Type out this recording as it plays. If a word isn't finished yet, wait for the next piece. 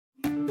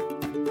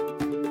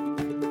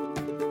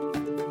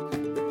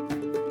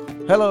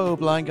Hello,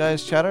 Blind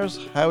Guys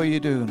Chatters. How are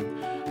you doing?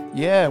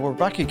 Yeah, we're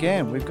back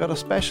again. We've got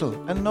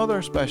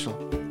another special.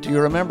 Do you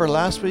remember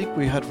last week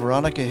we had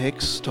Veronica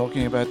Hicks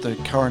talking about the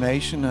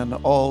coronation and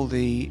all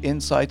the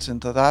insights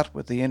into that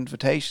with the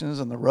invitations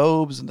and the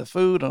robes and the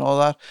food and all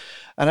that,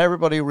 and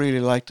everybody really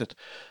liked it.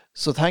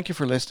 So thank you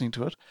for listening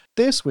to it.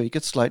 This week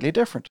it's slightly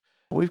different.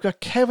 We've got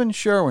Kevin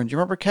Sherwin. Do you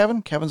remember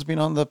Kevin? Kevin's been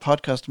on the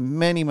podcast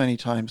many, many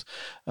times,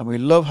 and we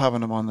love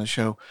having him on the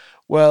show.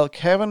 Well,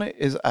 Kevin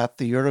is at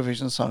the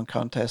Eurovision Song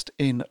Contest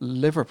in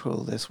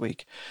Liverpool this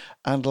week.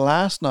 And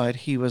last night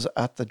he was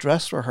at the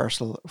dress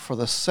rehearsal for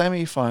the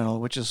semi-final,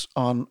 which is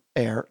on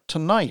air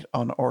tonight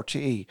on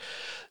RTE.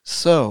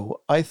 So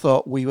I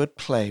thought we would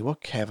play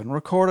what Kevin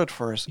recorded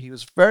for us. He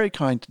was very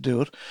kind to do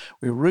it.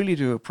 We really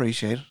do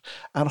appreciate it.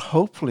 And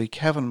hopefully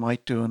Kevin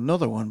might do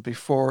another one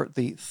before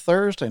the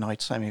Thursday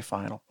night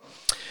semi-final.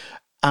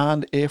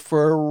 And if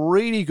we're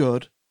really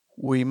good,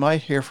 we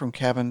might hear from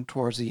Kevin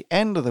towards the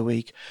end of the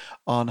week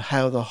on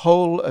how the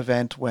whole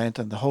event went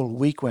and the whole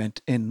week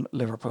went in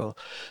Liverpool.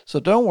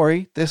 So don't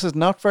worry, this is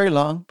not very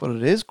long, but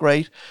it is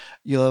great.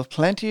 You'll have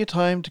plenty of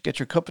time to get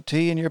your cup of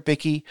tea and your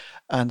bicky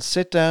and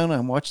sit down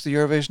and watch the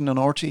Eurovision on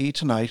RTE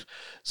tonight.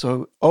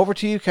 So over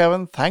to you,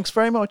 Kevin. Thanks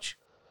very much.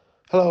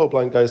 Hello,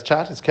 Blind Guys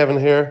Chat. It's Kevin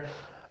here,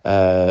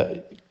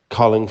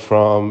 calling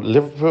from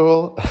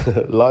Liverpool,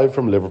 live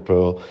from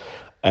Liverpool.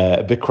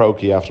 A bit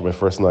croaky after my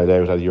first night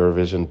out at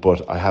Eurovision,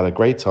 but I had a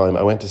great time.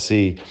 I went to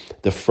see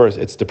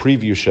it's the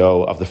preview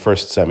show of the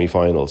first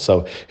semi-final.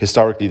 So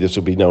historically this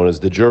would be known as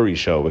the jury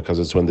show because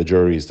it's when the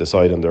juries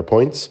decide on their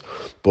points.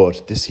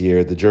 But this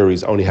year the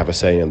juries only have a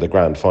say in the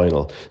grand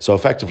final. So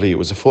effectively it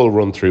was a full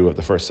run through of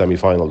the first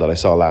semi-final that I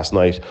saw last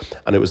night.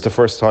 And it was the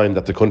first time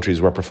that the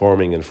countries were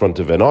performing in front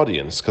of an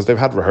audience because they've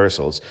had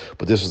rehearsals,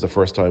 but this was the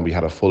first time we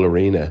had a full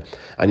arena.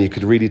 And you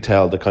could really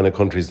tell the kind of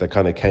countries that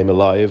kind of came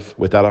alive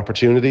with that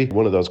opportunity.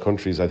 One of those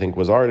countries I think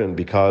was Ireland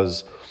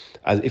because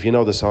if you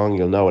know the song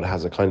you'll know it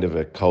has a kind of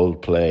a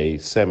Coldplay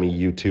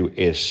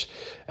semi-U2-ish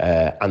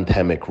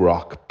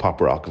anthemic pop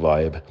rock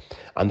vibe,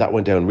 and that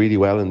went down really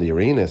well in the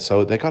arena,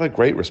 so they got a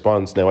great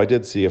response. Now I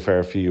did see a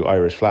fair few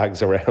Irish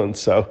flags around,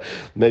 so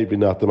maybe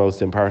not the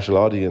most impartial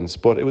audience,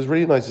 but it was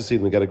really nice to see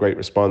them get a great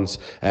response.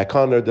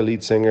 Conor, the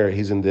lead singer,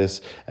 he's in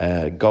this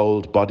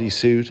gold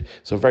bodysuit,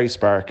 so very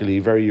sparkly,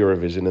 very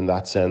Eurovision in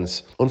that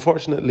sense.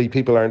 Unfortunately,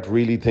 people aren't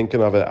really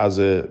thinking of it as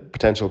a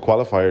potential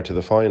qualifier to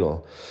the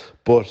final.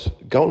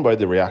 But going by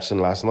the reaction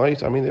last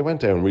night, I mean, they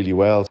went down really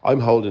well. I'm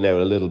holding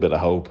out a little bit of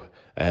hope,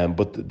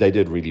 but they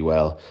did really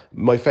well.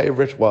 My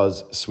favourite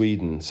was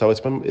Sweden. So it's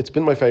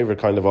been my favourite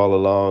kind of all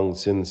along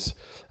since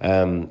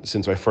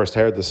I first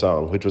heard the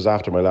song, which was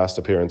after my last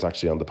appearance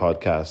actually on the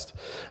podcast.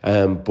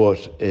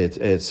 But it's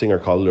a singer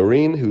called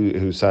Loreen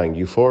who sang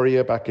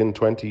Euphoria back in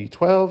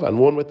 2012 and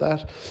won with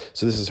that.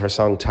 So this is her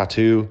song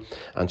Tattoo,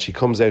 and she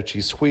comes out,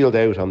 she's wheeled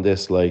out on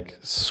this like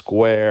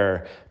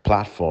square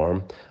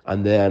platform,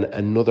 and then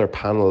another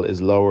panel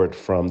is lowered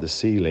from the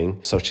ceiling,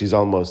 so it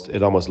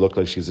almost looks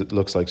like she's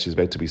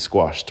about to be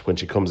squashed. When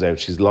she comes out,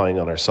 she's lying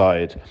on her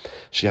side.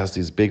 She has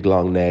these big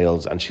long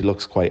nails and she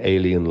looks quite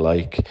alien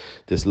like,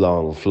 this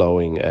long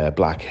flowing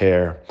black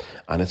hair,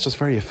 and it's just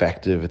very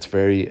effective. It's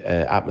very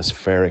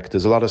atmospheric.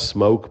 There's a lot of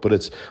smoke,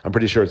 but I'm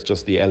pretty sure it's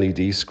just the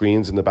LED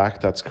screens in the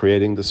back that's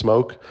creating the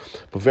smoke,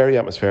 but very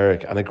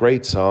atmospheric and a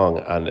great song,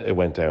 and it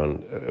went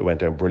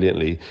down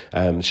brilliantly.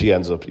 She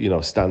ends up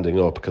standing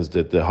up because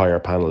the higher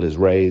panel is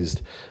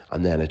raised,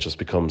 and then it just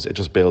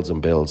builds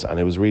and builds, and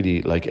it was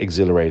really like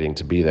exhilarating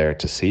to be there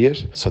to see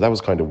it. So that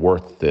was kind of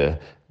worth the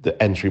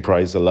entry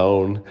price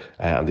alone,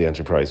 and the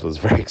entry price was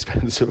very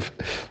expensive,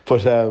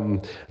 but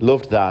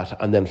loved that.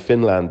 And then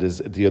Finland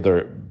is the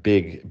other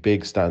big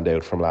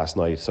standout from last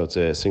night. So it's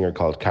a singer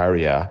called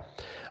Karja,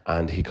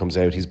 and he comes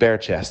out, he's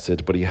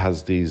bare-chested, but he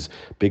has these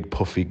big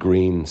puffy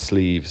green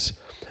sleeves,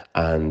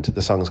 and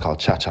the song is called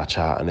Cha Cha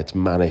Cha, and it's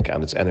manic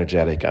and it's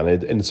energetic,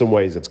 and in some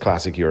ways it's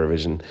classic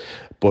Eurovision.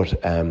 But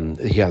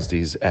he has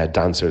these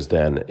dancers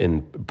then in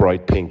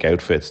bright pink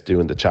outfits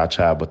doing the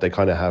cha-cha, but they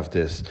kind of have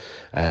this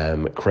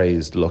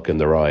crazed look in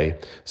their eye.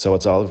 So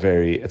it's all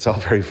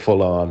very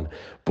full on,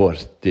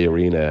 but the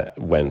arena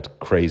went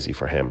crazy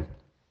for him.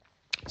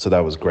 So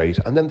that was great.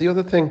 And then the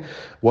other thing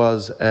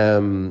was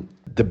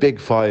the big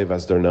five,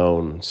 as they're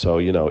known. So,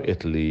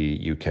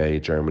 Italy,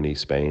 UK, Germany,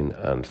 Spain,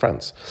 and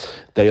France.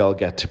 They all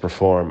get to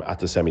perform at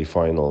the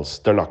semi-finals.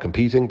 They're not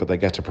competing, but they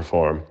get to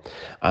perform.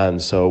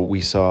 And so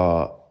we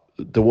saw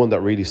the one that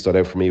really stood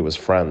out for me was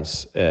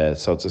France.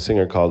 So it's a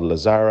singer called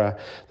Lazara.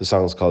 The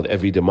song's called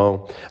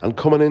Évidemment. And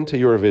coming into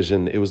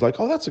Eurovision, it was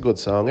like, oh, that's a good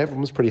song.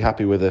 Everyone's pretty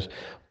happy with it.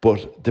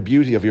 But the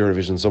beauty of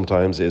Eurovision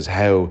sometimes is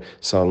how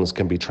songs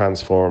can be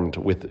transformed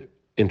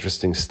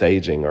interesting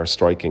staging or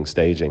striking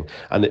staging.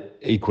 And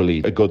equally,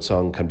 a good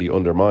song can be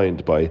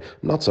undermined by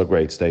not so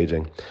great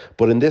staging.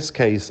 But in this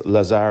case,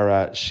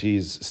 Lazara,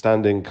 she's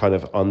standing kind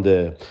of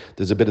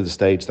there's a bit of the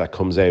stage that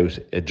comes out,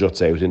 it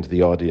juts out into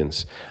the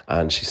audience,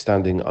 and she's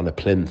standing on a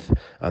plinth,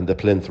 and the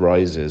plinth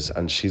rises,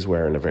 and she's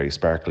wearing a very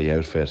sparkly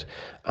outfit,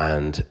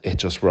 and it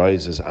just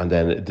rises, and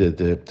then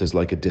there's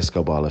like a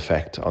disco ball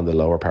effect on the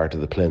lower part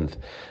of the plinth.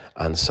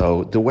 And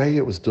so the way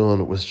it was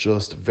done was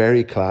just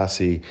very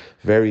classy,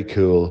 very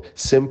cool,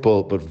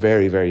 simple, but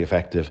very, very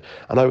effective.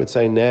 And I would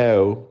say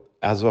now,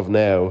 as of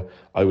now,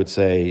 I would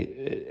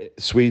say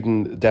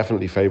Sweden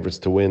definitely favourites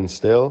to win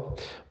still,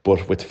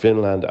 but with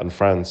Finland and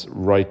France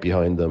right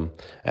behind them.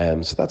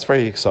 So that's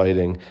very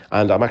exciting.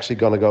 And I'm actually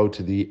going to go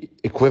to the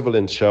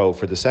equivalent show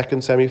for the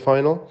second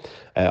semi-final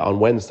on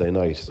Wednesday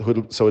night.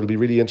 So it'll be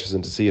really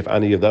interesting to see if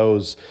any of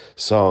those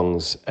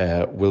songs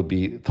will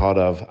be thought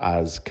of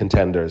as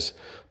contenders.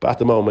 But at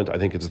the moment, I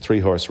think it's a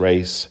 3-horse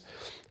race,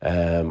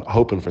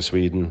 hoping for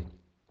Sweden.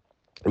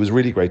 It was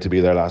really great to be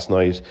there last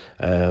night,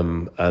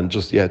 and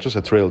just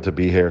a thrill to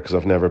be here, because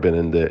I've never been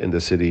in the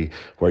city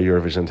where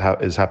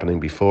Eurovision is happening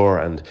before,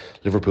 and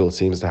Liverpool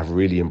seems to have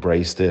really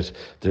embraced it.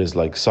 There's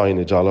like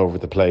signage all over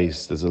the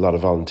place. There's a lot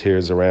of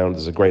volunteers around.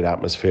 There's a great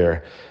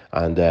atmosphere,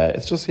 and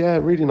it's just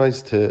really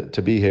nice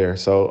to be here.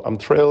 So I'm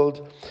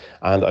thrilled,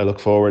 and I look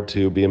forward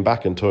to being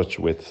back in touch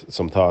with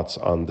some thoughts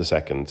on the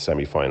second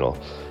semi-final,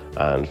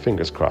 and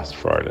fingers crossed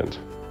for Ireland.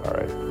 All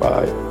right,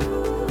 bye.